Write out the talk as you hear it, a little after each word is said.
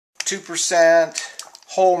2%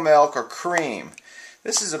 whole milk or cream.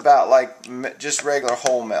 This is about like just regular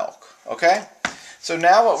whole milk, okay? So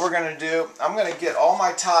now what we're going to do, I'm going to get all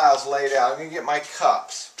my tiles laid out. I'm going to get my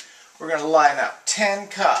cups. We're going to line up 10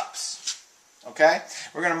 cups, okay?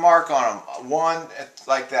 We're going to mark on them, one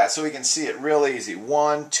like that, so we can see it real easy.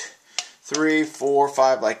 1, 2, 3, 4,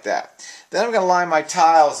 5, like that. Then I'm going to line my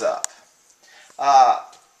tiles up.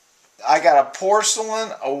 I got a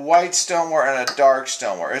porcelain, a white stoneware, and a dark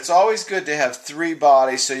stoneware. It's always good to have 3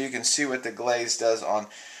 bodies so you can see what the glaze does on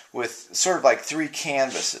with sort of like 3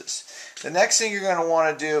 canvases. The next thing you're going to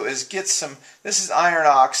want to do is get some, this is iron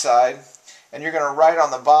oxide, and you're going to write on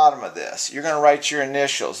the bottom of this. You're going to write your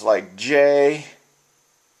initials like JB1.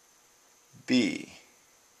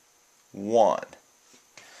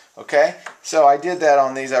 Okay? So I did that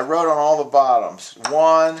on these. I wrote on all the bottoms.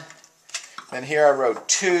 1. Then here I wrote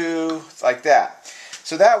 2, like that.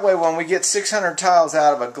 So that way when we get 600 tiles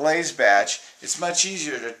out of a glaze batch, it's much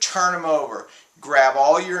easier to turn them over, grab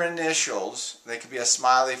all your initials. They could be a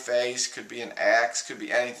smiley face, could be an X, could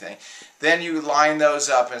be anything. Then you line those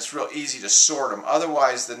up and it's real easy to sort them.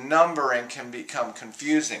 Otherwise the numbering can become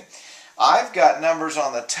confusing. I've got numbers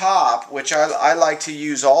on the top, which I like to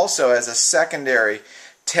use also as a secondary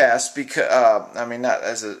test, because I mean not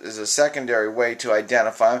as a secondary way to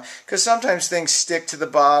identify them, because sometimes things stick to the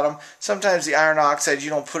bottom. Sometimes the iron oxide, you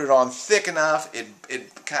don't put it on thick enough, it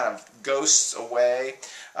kind of ghosts away.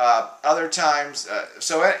 Other times,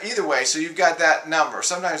 so either way, so you've got that number.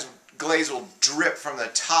 Sometimes glaze will drip from the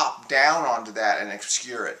top down onto that and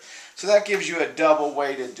obscure it. So that gives you a double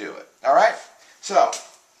way to do it. All right. So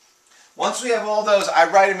once we have all those, I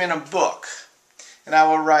write them in a book. And I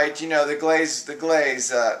will write, you know, the glaze,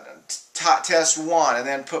 test 1, and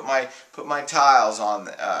then put my tiles on,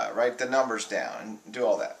 write the numbers down, and do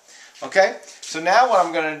all that. Okay? So now what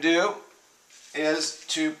I'm going to do is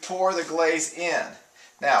to pour the glaze in.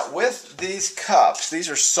 Now, with these cups,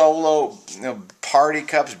 these are solo, you know, party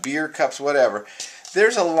cups, beer cups, whatever.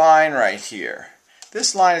 There's a line right here.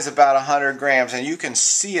 This line is about 100 grams, and you can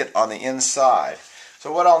see it on the inside.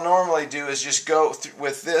 So what I'll normally do is just go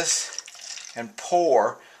with this and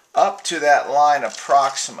pour up to that line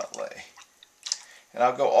approximately. And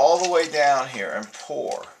I'll go all the way down here and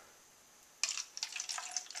pour.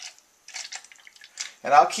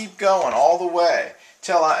 And I'll keep going all the way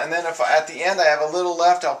till and then if at the end I have a little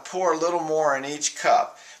left, I'll pour a little more in each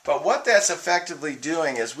cup. But what that's effectively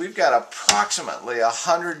doing is we've got approximately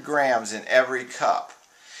 100 grams in every cup.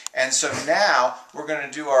 And so now we're going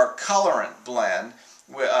to do our colorant blend.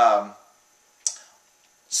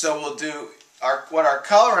 So we'll do what our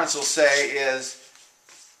colorants will say is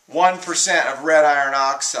 1% of red iron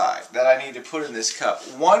oxide that I need to put in this cup.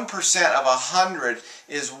 1% of 100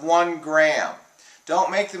 is 1 gram.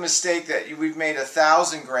 Don't make the mistake that we've made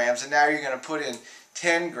 1,000 grams and now you're going to put in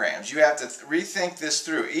 10 grams. You have to rethink this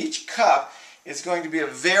through. Each cup is going to be a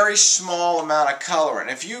very small amount of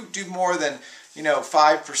colorant. If you do more than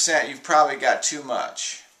 5%, you've probably got too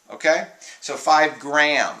much. Okay? So 5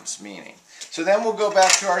 grams meaning. So then we'll go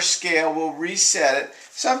back to our scale, we'll reset it.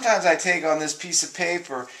 Sometimes I take on this piece of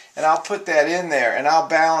paper and I'll put that in there and I'll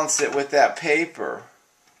balance it with that paper.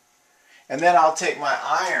 And then I'll take my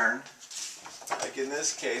iron, like in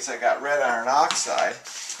this case I got red iron oxide,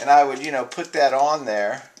 and I would, put that on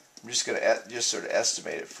there. I'm just going to just sort of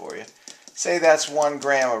estimate it for you. Say that's 1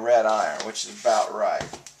 gram of red iron, which is about right.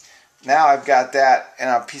 Now I've got that in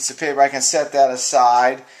a piece of paper. I can set that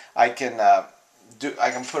aside. I can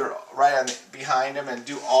put it right on behind them and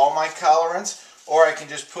do all my colorants, or I can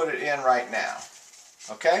just put it in right now.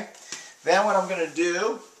 Okay? Then what I'm going to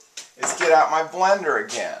do is get out my blender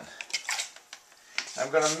again. I'm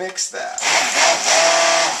going to mix that.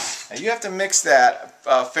 Now you have to mix that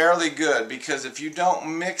fairly good, because if you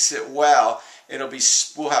don't mix it well,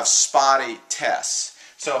 we'll have spotty tests.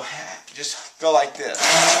 So just go like this.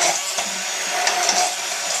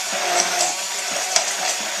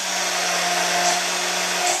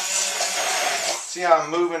 See how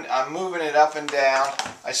I'm moving it up and down.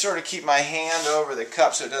 I sort of keep my hand over the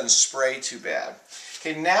cup so it doesn't spray too bad.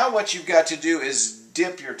 Okay, now what you've got to do is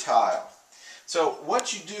dip your tile. So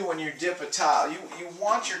what you do when you dip a tile, you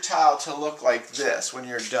want your tile to look like this when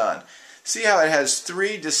you're done. See how it has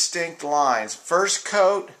 3 distinct lines: first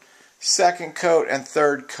coat, second coat, and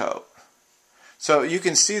third coat. So you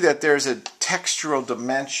can see that there's a textural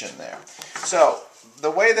dimension there. So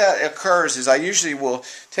the way that occurs is I usually will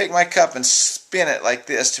take my cup and spin it like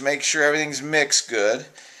this to make sure everything's mixed good.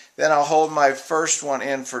 Then I'll hold my first one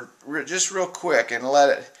in for just real quick and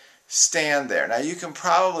let it stand there. Now you can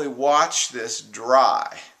probably watch this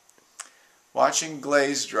dry. Watching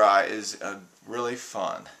glaze dry is really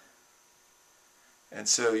fun. And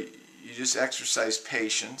so you just exercise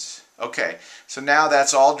patience. Okay, so now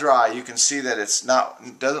that's all dry. You can see that it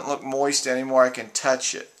doesn't look moist anymore. I can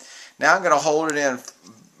touch it. Now I'm going to hold it in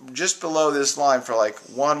just below this line for like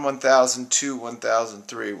 1, 1,000, 2, 1,000,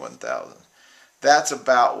 3, 1,000. That's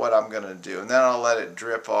about what I'm going to do. And then I'll let it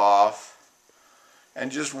drip off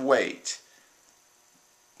and just wait.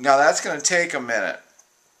 Now that's going to take a minute.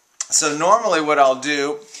 So normally what I'll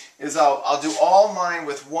do is I'll do all mine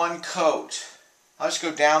with one coat. I'll just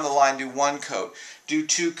go down the line, do one coat, do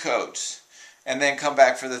 2 coats, and then come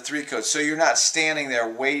back for the 3 coats. So you're not standing there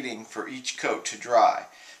waiting for each coat to dry.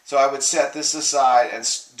 So I would set this aside and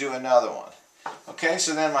do another one. Okay,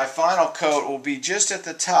 so then my final coat will be just at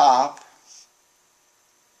the top.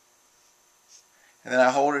 And then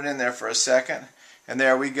I hold it in there for a second, and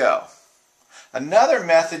there we go. Another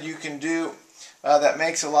method you can do that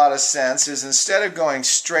makes a lot of sense is instead of going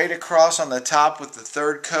straight across on the top with the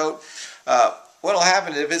 3rd coat, what will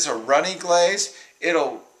happen if it's a runny glaze,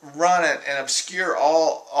 it'll run it and obscure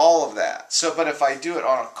all of that. So, but if I do it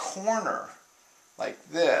on a corner like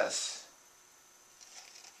this,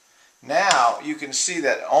 now you can see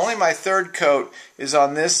that only my 3rd coat is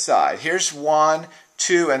on this side. Here's 1,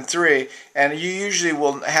 2, and 3, and you usually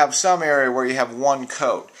will have some area where you have 1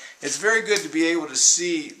 coat. It's very good to be able to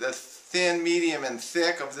see the thin, medium, and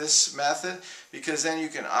thick of this method, because then you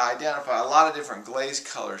can identify a lot of different glaze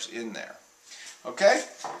colors in there. Okay?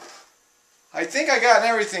 I think I got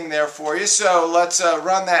everything there for you, so let's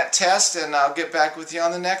run that test and I'll get back with you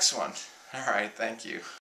on the next one. Alright, thank you.